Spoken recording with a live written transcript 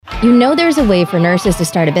You know there's a way for nurses to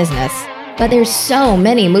start a business, but there's so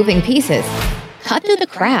many moving pieces. Cut through the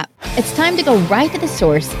crap. It's time to go right to the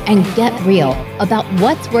source and get real about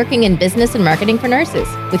what's working in business and marketing for nurses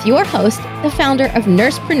with your host, the founder of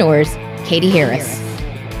Nursepreneurs, Katie Harris.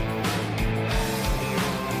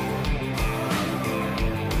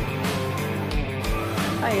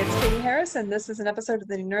 Hi, it's Katie Harris, and this is an episode of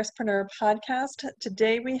the Nursepreneur podcast.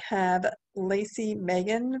 Today we have Lacey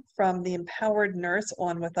Megan from The Empowered Nurse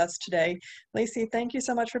on with us today. Lacey, thank you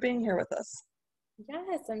so much for being here with us.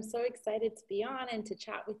 Yes, I'm so excited to be on and to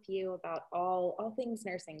chat with you about all things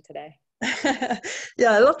nursing today.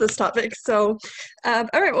 Yeah, I love this topic. So, all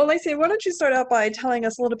right, well, Lacey, why don't you start out by telling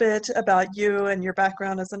us a little bit about you and your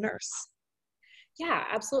background as a nurse? Yeah,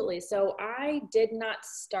 absolutely. So I did not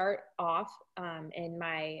start off in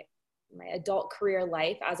my adult career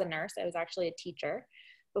life as a nurse. I was actually a teacher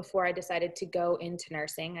before I decided to go into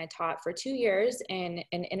nursing. I taught for 2 years in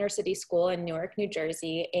an inner city school in Newark, New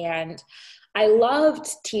Jersey, and I loved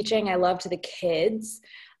teaching. I loved the kids,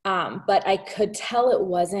 but I could tell it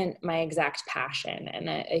wasn't my exact passion, and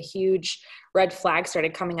a huge red flag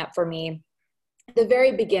started coming up for me the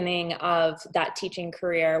very beginning of that teaching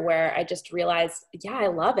career, where I just realized, yeah, I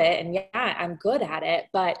love it. And yeah, I'm good at it,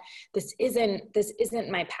 but this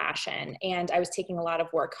isn't my passion. And I was taking a lot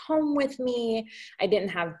of work home with me. I didn't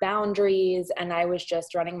have boundaries, and I was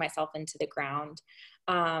just running myself into the ground.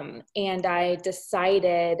 And I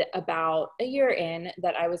decided about a year in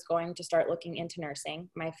that I was going to start looking into nursing.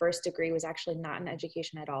 My first degree was actually not in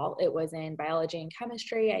education at all. It was in biology and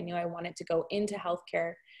chemistry. I knew I wanted to go into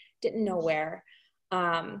healthcare, didn't know where.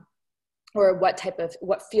 Or what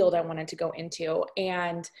field I wanted to go into.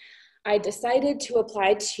 And I decided to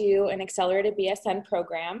apply to an accelerated BSN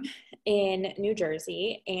program in New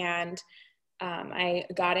Jersey. And I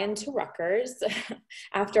got into Rutgers.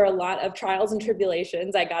 After a lot of trials and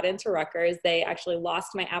tribulations, I got into Rutgers. They actually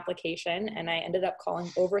lost my application, and I ended up calling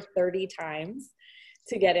over 30 times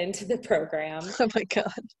to get into the program. Oh my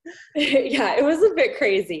God. Yeah, it was a bit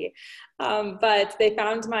crazy. But they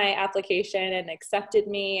found my application and accepted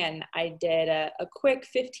me, and I did a quick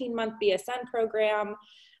 15-month BSN program,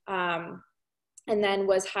 and then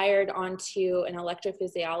was hired onto an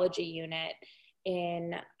electrophysiology unit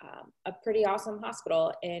in a pretty awesome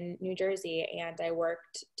hospital in New Jersey. And I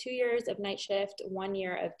worked 2 years of night shift, 1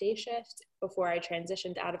 year of day shift before I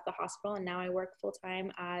transitioned out of the hospital, and now I work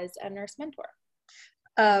full-time as a nurse mentor.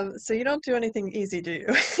 So you don't do anything easy, do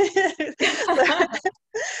you?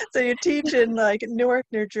 So you teach in like Newark,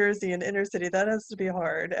 New Jersey, and inner city. That has to be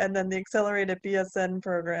hard. And then the accelerated BSN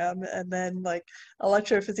program, and then like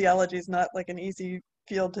electrophysiology is not like an easy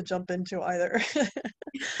field to jump into either.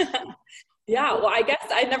 Yeah, well, I guess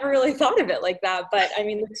I never really thought of it like that. But I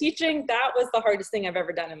mean, the teaching, that was the hardest thing I've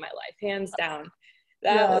ever done in my life, hands down.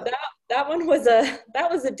 Yeah. That one was a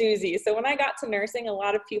doozy. So when I got to nursing, a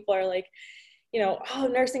lot of people are like, oh,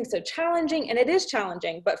 nursing's so challenging, and it is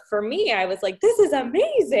challenging. But for me, I was like, this is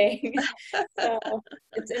amazing. So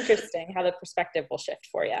it's interesting how the perspective will shift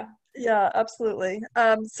for you. Yeah, absolutely.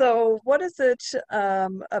 So what is it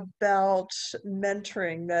about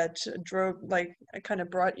mentoring that drove, like, kind of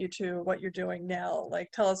brought you to what you're doing now? Like,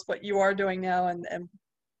 tell us what you are doing now and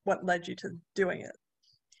what led you to doing it.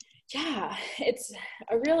 Yeah, it's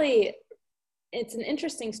an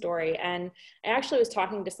interesting story. And I actually was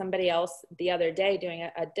talking to somebody else the other day doing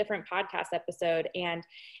a different podcast episode. And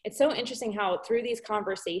it's so interesting how through these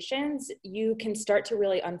conversations, you can start to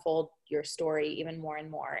really unfold your story even more and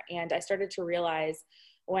more. And I started to realize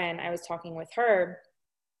when I was talking with her,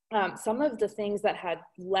 some of the things that had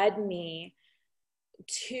led me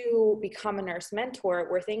to become a nurse mentor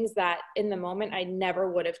were things that in the moment I never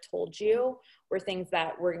would have told you were things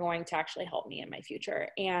that were going to actually help me in my future.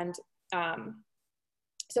 And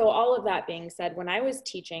so all of that being said, when I was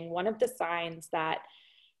teaching, one of the signs that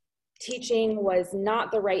teaching was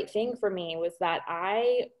not the right thing for me was that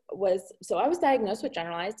I was diagnosed with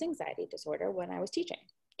generalized anxiety disorder when I was teaching.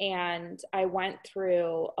 And I went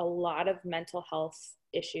through a lot of mental health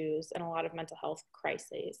issues and a lot of mental health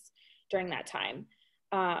crises during that time.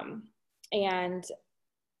 And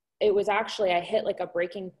it was actually, I hit like a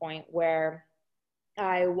breaking point where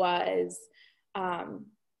I was,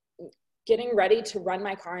 getting ready to run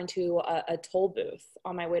my car into a toll booth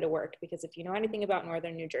on my way to work, because if you know anything about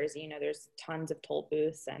northern New Jersey, there's tons of toll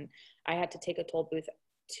booths, and I had to take a toll booth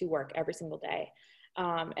to work every single day.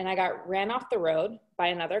 And I got ran off the road by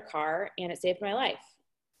another car, and it saved my life.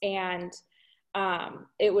 And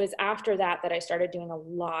it was after that I started doing a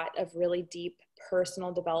lot of really deep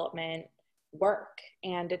personal development work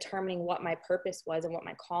and determining what my purpose was and what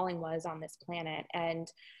my calling was on this planet. And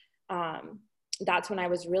that's when I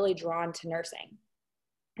was really drawn to nursing.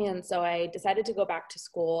 And so I decided to go back to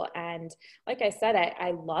school. And like I said,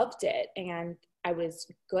 I loved it and I was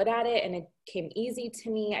good at it and it came easy to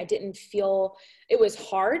me. I didn't feel, it was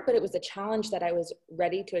hard, but it was a challenge that I was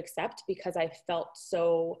ready to accept because I felt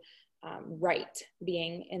so right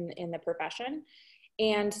being in the profession.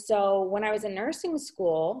 And so when I was in nursing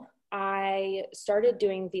school, I started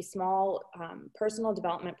doing these small personal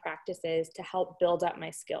development practices to help build up my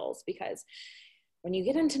skills, because when you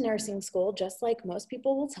get into nursing school, just like most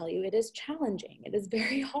people will tell you, it is challenging. It is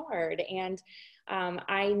very hard. And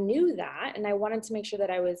I knew that, and I wanted to make sure that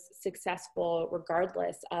I was successful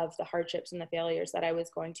regardless of the hardships and the failures that I was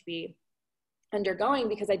going to be undergoing,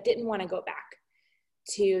 because I didn't want to go back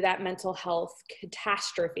to that mental health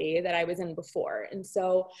catastrophe that I was in before. And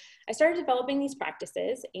so I started developing these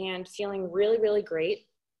practices and feeling really, really great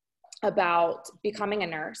about becoming a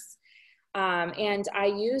nurse. And I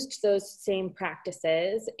used those same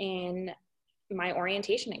practices in my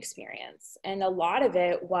orientation experience. And a lot of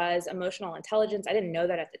it was emotional intelligence. I didn't know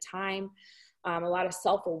that at the time. A lot of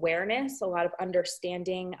self-awareness, a lot of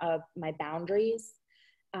understanding of my boundaries.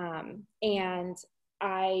 And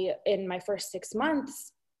I, in my first 6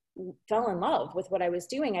 months, fell in love with what I was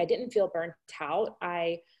doing. I didn't feel burnt out.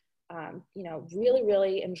 I, really,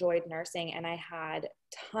 really enjoyed nursing. And I had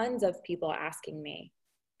tons of people asking me,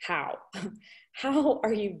 how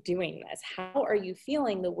are you doing this? How are you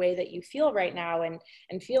feeling the way that you feel right now and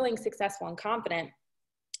feeling successful and confident?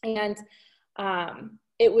 And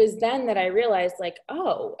it was then that I realized, like,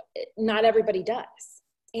 oh, not everybody does.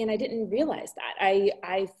 And I didn't realize that.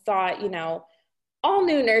 I thought, all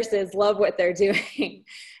new nurses love what they're doing.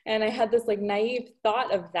 And I had this like naive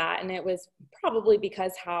thought of that. And it was probably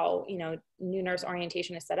because how, new nurse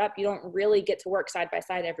orientation is set up. You don't really get to work side by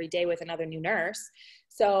side every day with another new nurse.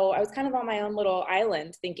 So I was kind of on my own little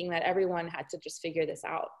island thinking that everyone had to just figure this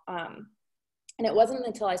out. And it wasn't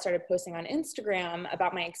until I started posting on Instagram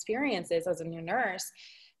about my experiences as a new nurse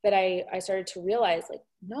that I started to realize, like,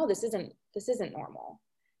 no, this isn't normal.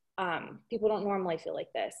 People don't normally feel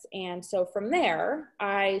like this. And so from there,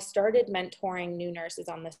 I started mentoring new nurses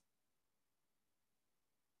on this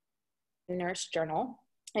nurse journal.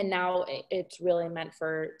 And now it's really meant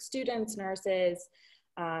for students, nurses,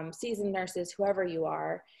 seasoned nurses, whoever you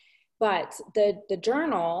are. But the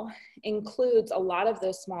journal includes a lot of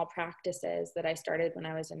those small practices that I started when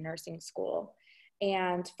I was in nursing school.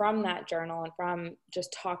 And from that journal and from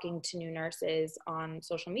just talking to new nurses on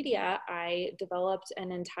social media, I developed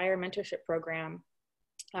an entire mentorship program,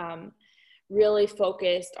 really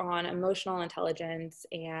focused on emotional intelligence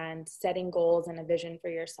and setting goals and a vision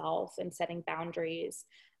for yourself and setting boundaries,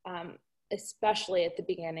 especially at the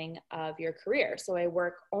beginning of your career. So I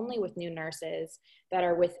work only with new nurses that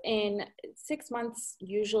are within 6 months,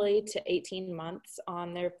 usually to 18 months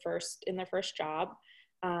in their first job.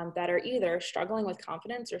 That are either struggling with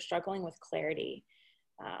confidence or struggling with clarity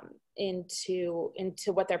into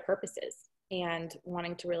what their purpose is and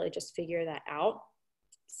wanting to really just figure that out.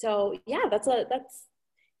 So yeah, that's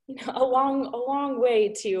a long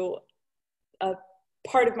way to a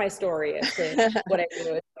part of my story as to what I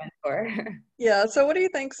do as a mentor. Yeah. So what do you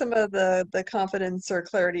think some of the confidence or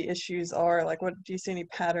clarity issues are? Like, what do you see any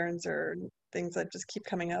patterns or things that just keep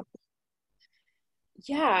coming up?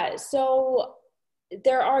 Yeah. So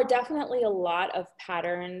there are definitely a lot of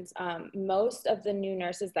patterns. Most of the new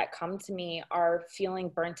nurses that come to me are feeling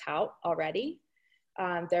burnt out already.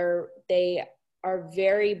 They are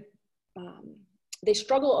very, they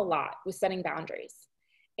struggle a lot with setting boundaries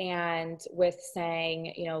and with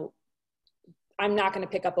saying, I'm not going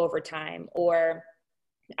to pick up overtime, or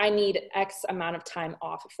I need X amount of time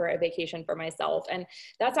off for a vacation for myself. And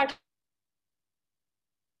that's actually,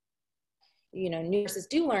 nurses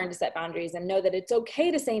do learn to set boundaries and know that it's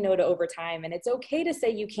okay to say no to overtime, and it's okay to say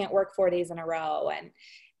you can't work 4 days in a row, and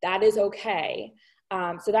that is okay.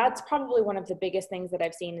 So that's probably one of the biggest things that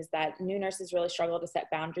I've seen, is that new nurses really struggle to set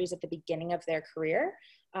boundaries at the beginning of their career.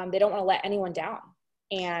 They don't want to let anyone down.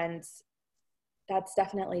 And that's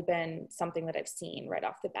definitely been something that I've seen right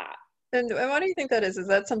off the bat. And why do you think that is? Is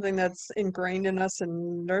that something that's ingrained in us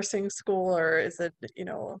in nursing school, or is it,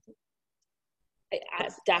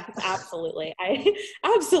 Absolutely.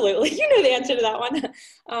 Absolutely. You know the answer to that one.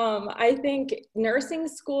 I think nursing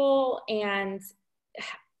school, and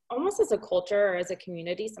almost as a culture or as a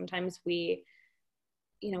community, sometimes we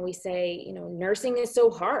say, nursing is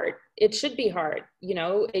so hard. It should be hard.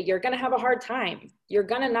 You're going to have a hard time. You're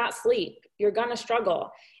going to not sleep. You're going to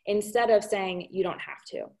struggle, instead of saying you don't have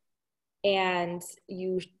to. And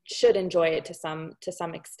you should enjoy it to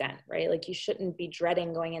some extent, right? Like, you shouldn't be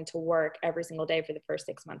dreading going into work every single day for the first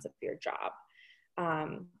 6 months of your job.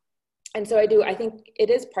 And so I think it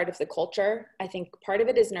is part of the culture. I think part of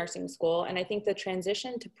it is nursing school. And I think the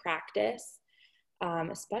transition to practice,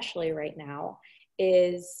 especially right now,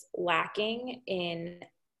 is lacking in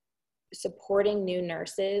supporting new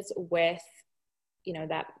nurses with,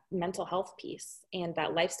 that mental health piece and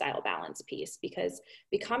that lifestyle balance piece, because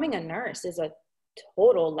becoming a nurse is a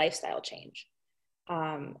total lifestyle change.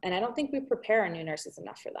 And I don't think we prepare our new nurses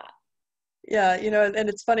enough for that. Yeah, and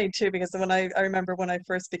it's funny too, because when I remember when I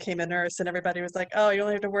first became a nurse and everybody was like, oh, you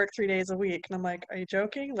only have to work 3 days a week. And I'm like, are you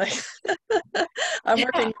joking? Like, I'm Yeah,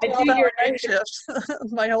 working I do 12-hour night shifts.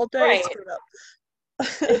 My whole day is right. screwed up.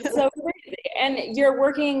 It's so crazy. And you're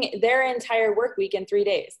working their entire work week in 3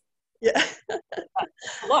 days. Yeah.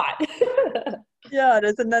 A lot. Yeah, it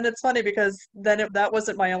is. And then it's funny because then that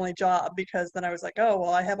wasn't my only job, because then I was like, oh, well,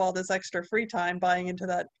 I have all this extra free time buying into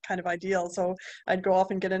that kind of ideal. So I'd go off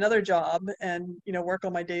and get another job and, work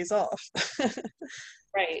on my days off.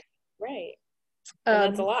 Right, right.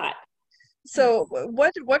 And that's a lot. So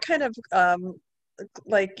what kind of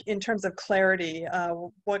like in terms of clarity,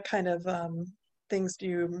 what kind of things do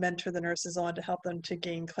you mentor the nurses on to help them to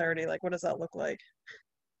gain clarity? Like, what does that look like?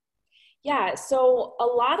 Yeah, so a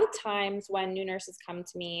lot of times when new nurses come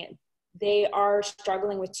to me, they are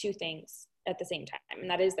struggling with two things at the same time, and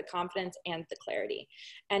that is the confidence and the clarity.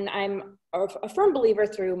 And I'm a firm believer,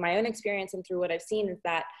 through my own experience and through what I've seen, is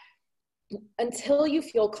that until you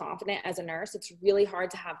feel confident as a nurse, it's really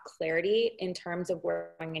hard to have clarity in terms of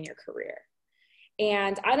where you're going in your career.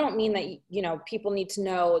 And I don't mean that, people need to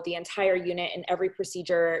know the entire unit and every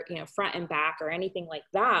procedure, front and back or anything like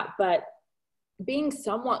that, but being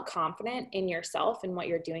somewhat confident in yourself and what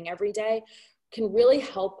you're doing every day can really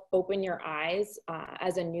help open your eyes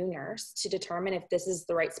as a new nurse to determine if this is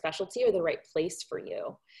the right specialty or the right place for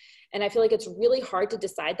you. And I feel like it's really hard to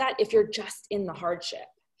decide that if you're just in the hardship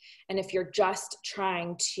and if you're just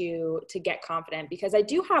trying to get confident. Because I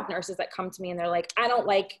do have nurses that come to me and they're like, I don't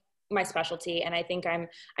like my specialty and I think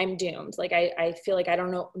I'm doomed. Like I feel like I don't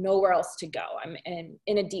know where else to go. I'm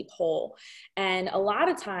in a deep hole. And a lot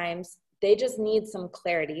of times they just need some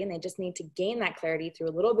clarity, and they just need to gain that clarity through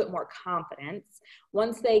a little bit more confidence.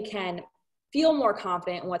 Once they can feel more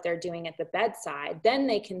confident in what they're doing at the bedside, then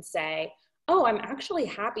they can say, oh, I'm actually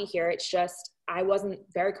happy here. It's just, I wasn't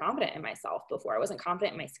very confident in myself before. I wasn't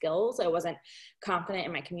confident in my skills. I wasn't confident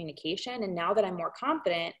in my communication. And now that I'm more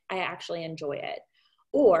confident, I actually enjoy it.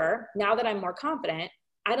 Or now that I'm more confident,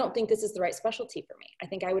 I don't think this is the right specialty for me. I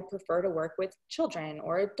think I would prefer to work with children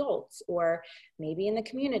or adults or maybe in the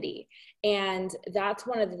community. And that's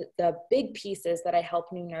one of the big pieces that I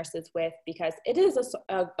help new nurses with, because it is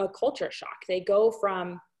a culture shock. They go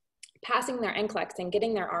from passing their NCLEX and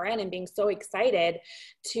getting their RN and being so excited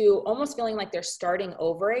to almost feeling like they're starting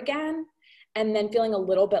over again, and then feeling a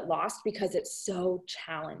little bit lost because it's so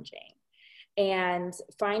challenging. And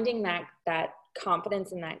finding that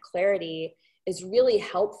confidence and that clarity is really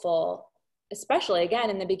helpful, especially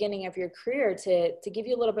again in the beginning of your career, to give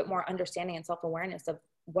you a little bit more understanding and self-awareness of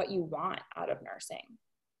what you want out of nursing.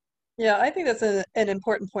 Yeah, I think that's an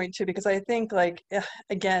important point too, because I think like,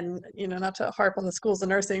 again, not to harp on the schools of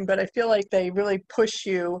nursing, but I feel like they really push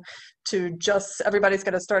you to just, everybody's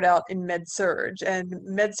got to start out in med-surg, and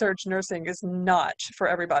med-surg nursing is not for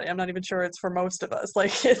everybody. I'm not even sure it's for most of us.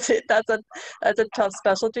 Like that's a tough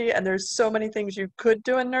specialty, and there's so many things you could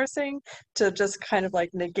do in nursing to just kind of like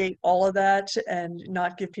negate all of that and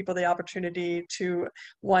not give people the opportunity to,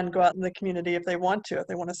 one, go out in the community if they want to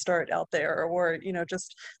start out there, or,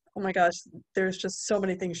 just, oh my gosh, there's just so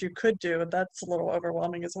many things you could do, and that's a little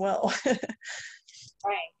overwhelming as well.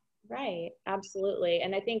 Right, absolutely.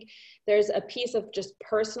 And I think there's a piece of just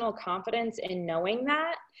personal confidence in knowing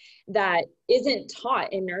that isn't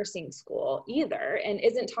taught in nursing school either, and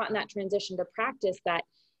isn't taught in that transition to practice, that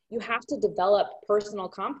you have to develop personal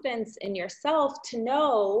confidence in yourself to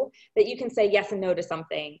know that you can say yes and no to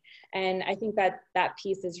something. And I think that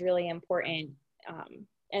piece is really important.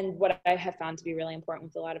 And what I have found to be really important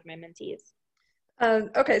with a lot of my mentees.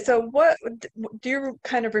 Okay, so what do you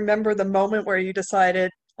kind of remember the moment where you decided,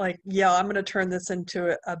 like, yeah, I'm going to turn this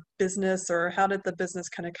into a business, or how did the business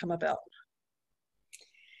kind of come about?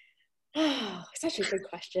 Oh, such a good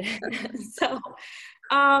question. So,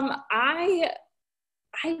 I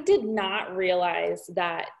did not realize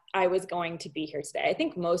that I was going to be here today. I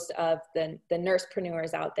think most of the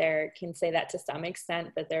nursepreneurs out there can say that to some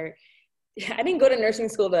extent, that I didn't go to nursing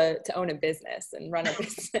school to own a business and run a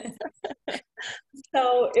business.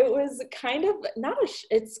 So it was kind of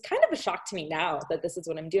it's kind of a shock to me now that this is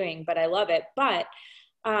what I'm doing, but I love it. But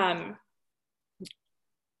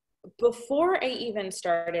before I even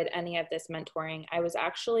started any of this mentoring, I was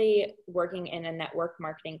actually working in a network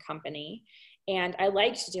marketing company, and I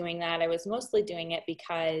liked doing that. I was mostly doing it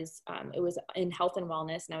because it was in health and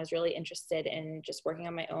wellness, and I was really interested in just working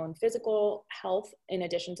on my own physical health in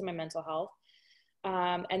addition to my mental health.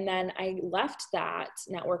 And then I left that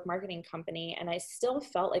network marketing company, and I still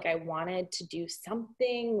felt like I wanted to do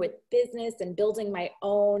something with business and building my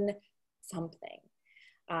own something.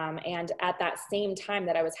 And at that same time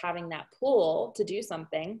that I was having that pull to do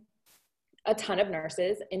something, a ton of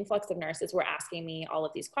nurses, influx of nurses were asking me all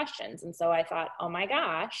of these questions. And so I thought, oh my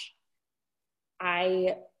gosh,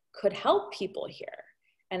 I could help people here.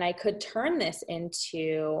 And I could turn this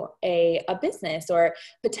into a business, or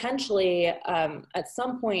potentially at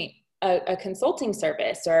some point a consulting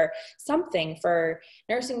service or something for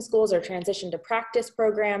nursing schools or transition to practice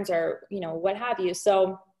programs, or, you know, what have you.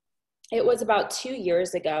 So it was about 2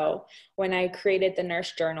 years ago when I created the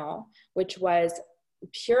Nurse Journal, which was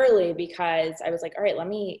purely because I was like, all right, let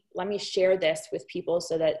me share this with people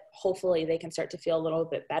so that hopefully they can start to feel a little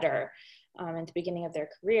bit better at the beginning of their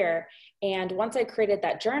career. And once I created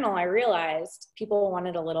that journal, I realized people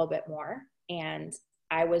wanted a little bit more, and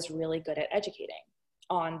I was really good at educating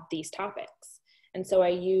on these topics. And so I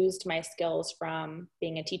used my skills from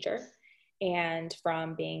being a teacher and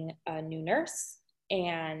from being a new nurse,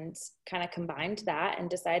 and kind of combined that and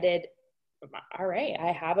decided, all right,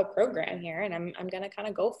 I have a program here, and I'm going to kind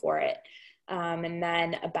of go for it. And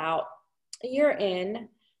then about a year in,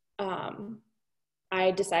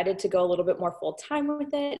 I decided to go a little bit more full time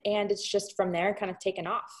with it. And it's just from there kind of taken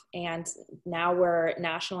off. And now we're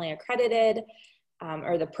nationally accredited,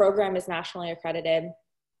 or the program is nationally accredited.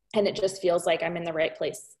 And it just feels like I'm in the right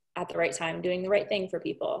place at the right time, doing the right thing for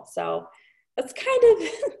people. So that's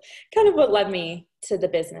kind of what led me to the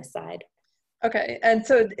business side. Okay, and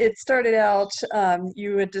so it started out,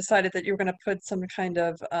 you had decided that you were going to put some kind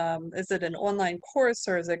of, is it an online course,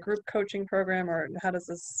 or is it a group coaching program, or how does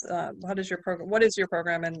your program, what is your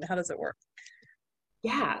program and how does it work?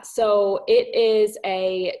 Yeah, so it is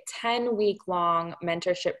a 10-week long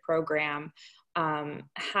mentorship program.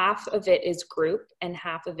 Half of it is group and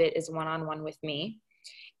half of it is one-on-one with me.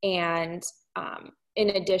 And in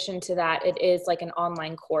addition to that, it is like an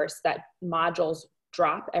online course that modules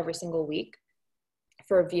drop every single week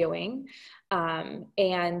for viewing. And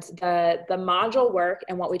the module work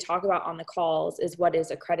and what we talk about on the calls is what is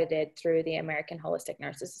accredited through the American Holistic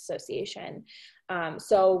Nurses Association.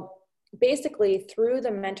 So basically through the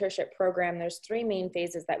mentorship program, there's 3 main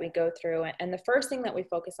phases that we go through. And the first thing that we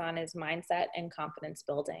focus on is mindset and confidence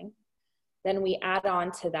building. Then we add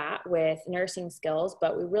on to that with nursing skills,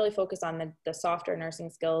 but we really focus on the softer nursing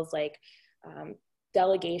skills like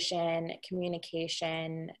delegation,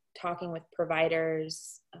 communication, talking with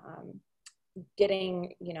providers,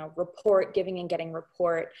 getting, report, giving and getting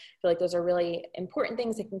report. I feel like those are really important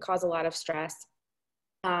things that can cause a lot of stress.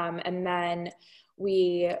 And then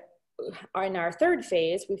we are in our third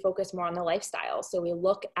phase, we focus more on the lifestyle. So we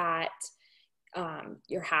look at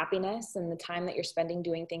your happiness and the time that you're spending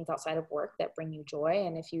doing things outside of work that bring you joy,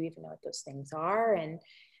 and if you even know what those things are. And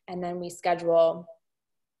then we schedule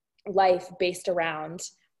life based around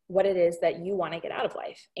what it is that you want to get out of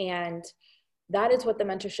life. And that is what the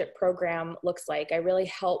mentorship program looks like. I really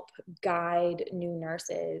help guide new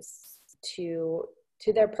nurses to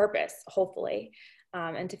their purpose, hopefully,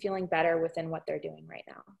 and to feeling better within what they're doing right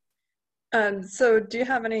now. So do you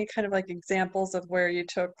have any kind of like examples of where you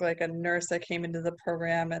took like a nurse that came into the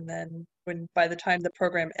program, and then by the time the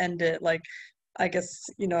program ended, like, I guess,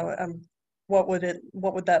 what would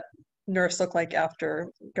that nurse look like after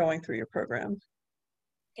going through your program?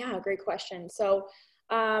 Yeah, great question. So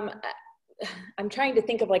I'm trying to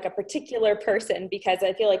think of like a particular person, because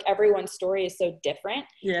I feel like everyone's story is so different.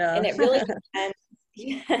 Yeah. And it really depends.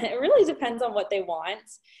 Yeah, it really depends on what they want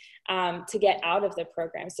to get out of the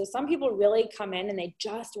program. So some people really come in and they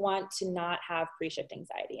just want to not have pre-shift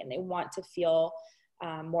anxiety, and they want to feel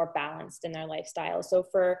more balanced in their lifestyle. So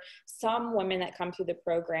for some women that come through the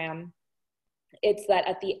program, it's that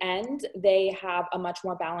at the end, they have a much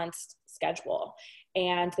more balanced schedule,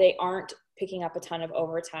 and they aren't picking up a ton of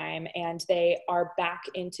overtime, and they are back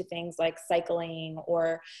into things like cycling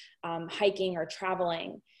or hiking or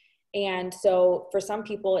traveling. And so for some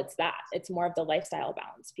people, it's more of the lifestyle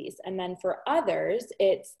balance piece. And then for others,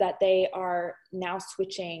 it's that they are now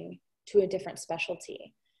switching to a different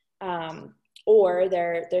specialty, or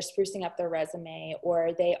they're sprucing up their resume,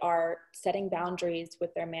 or they are setting boundaries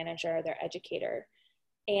with their manager, their educator.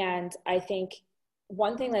 And I think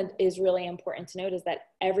one thing that is really important to note is that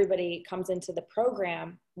everybody comes into the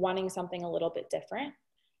program wanting something a little bit different.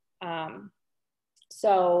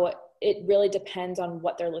 So it really depends on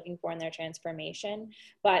what they're looking for in their transformation.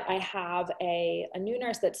 But I have a new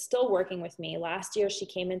nurse that's still working with me. Last year, she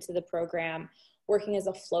came into the program working as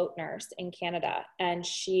a float nurse in Canada, and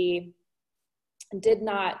she did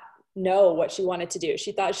not know what she wanted to do.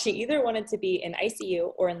 She thought she either wanted to be in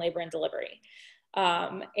ICU or in labor and delivery.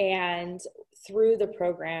 And through the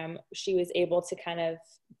program, she was able to kind of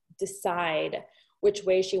decide which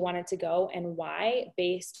way she wanted to go and why,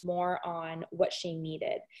 based more on what she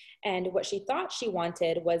needed. And what she thought she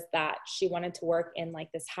wanted was that she wanted to work in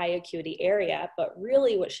like this high acuity area, but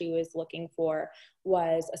really what she was looking for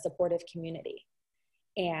was a supportive community.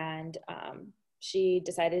 And she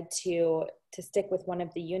decided to stick with one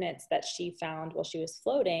of the units that she found while she was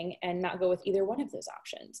floating and not go with either one of those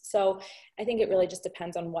options. So I think it really just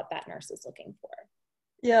depends on what that nurse is looking for.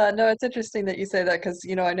 Yeah, no, it's interesting that you say that because,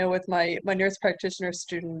 I know with my nurse practitioner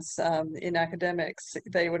students in academics,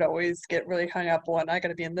 they would always get really hung up on, I got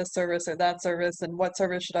to be in this service or that service, and what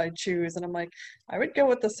service should I choose? And I'm like, I would go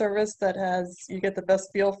with the service that you get the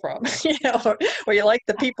best feel from, or you like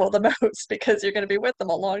the people the most because you're going to be with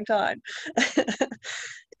them a long time.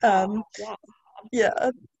 Yeah.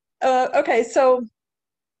 Yeah. Okay, so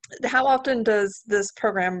how often does this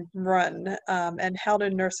program run, and how do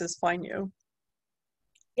nurses find you?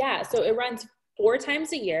 Yeah, so it runs 4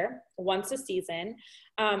 times a year, once a season,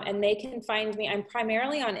 and they can find me. I'm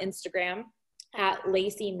primarily on Instagram at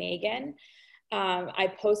Lacey Megan. I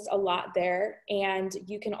post a lot there, and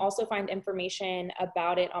you can also find information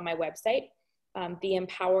about it on my website,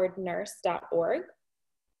 theempowerednurse.org.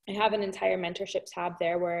 I have an entire mentorship tab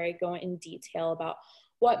there where I go in detail about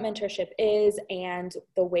what mentorship is and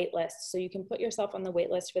the wait list. So you can put yourself on the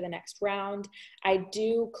wait list for the next round. I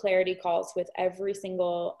do clarity calls with every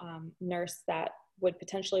single nurse that would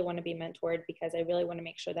potentially want to be mentored, because I really want to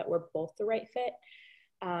make sure that we're both the right fit.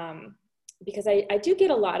 Because I do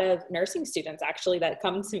get a lot of nursing students actually that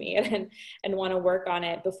come to me and want to work on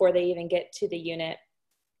it before they even get to the unit.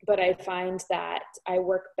 But I find that I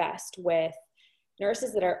work best with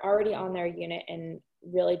nurses that are already on their unit and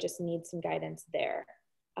really just need some guidance there.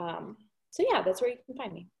 So yeah, that's where you can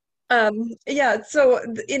find me. Yeah, so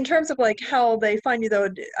in terms of like how they find you though,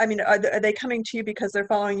 I mean, are they coming to you because they're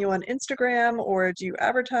following you on Instagram, or do you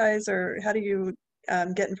advertise, or how do you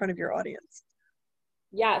get in front of your audience?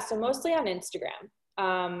 Yeah, so mostly on Instagram.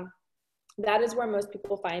 That is where most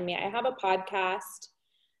people find me. I have a podcast,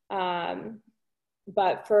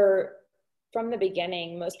 but from the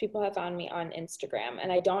beginning, most people have found me on Instagram,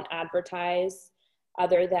 and I don't advertise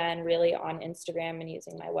other than really on Instagram and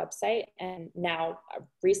using my website. And now I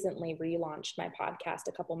recently relaunched my podcast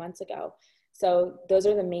a couple months ago. So those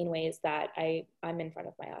are the main ways that I'm in front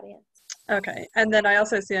of my audience. Okay. And then I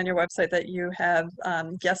also see on your website that you have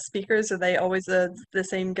guest speakers. Are they always the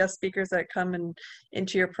same guest speakers that come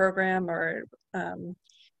into your program, or?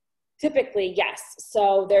 Typically, yes.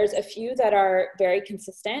 So there's a few that are very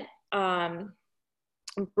consistent.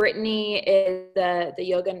 Brittany is the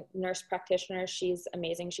yoga nurse practitioner. She's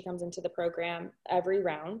amazing. She comes into the program every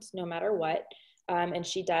round, no matter what. And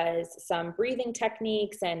she does some breathing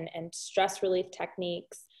techniques and stress relief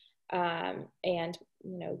techniques, and,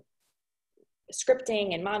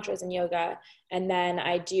 scripting and mantras and yoga. And then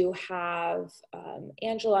I do have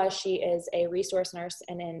Angela. She is a resource nurse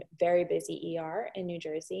in a very busy ER in New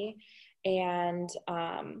Jersey. And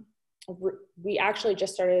we actually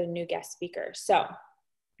just started a new guest speaker. So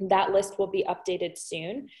that list will be updated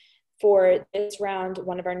soon. For this round,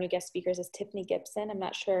 one of our new guest speakers is Tiffany Gibson. I'm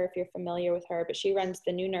not sure if you're familiar with her, but she runs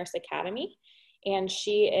the New Nurse Academy, and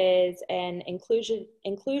she is an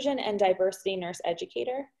inclusion and diversity nurse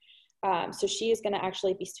educator. So she is going to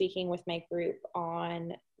actually be speaking with my group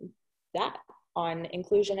on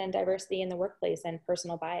inclusion and diversity in the workplace and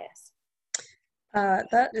personal bias.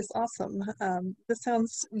 That is awesome. This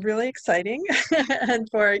sounds really exciting. And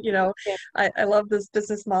I love this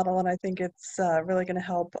business model, and I think it's really going to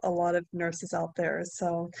help a lot of nurses out there.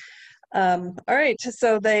 So, all right.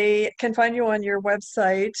 So they can find you on your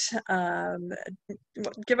website.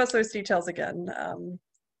 Give us those details again.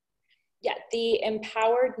 Yeah,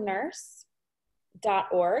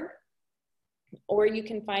 theempowerednurse.org, or you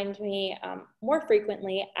can find me more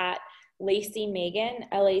frequently at Lacey Megan,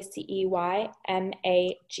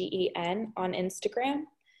 LACEYMAGEN on Instagram.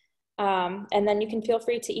 And then you can feel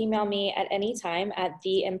free to email me at any time at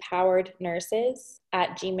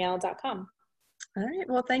theempowerednurses@gmail.com. All right.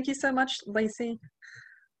 Well, thank you so much, Lacey.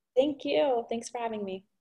 Thank you. Thanks for having me.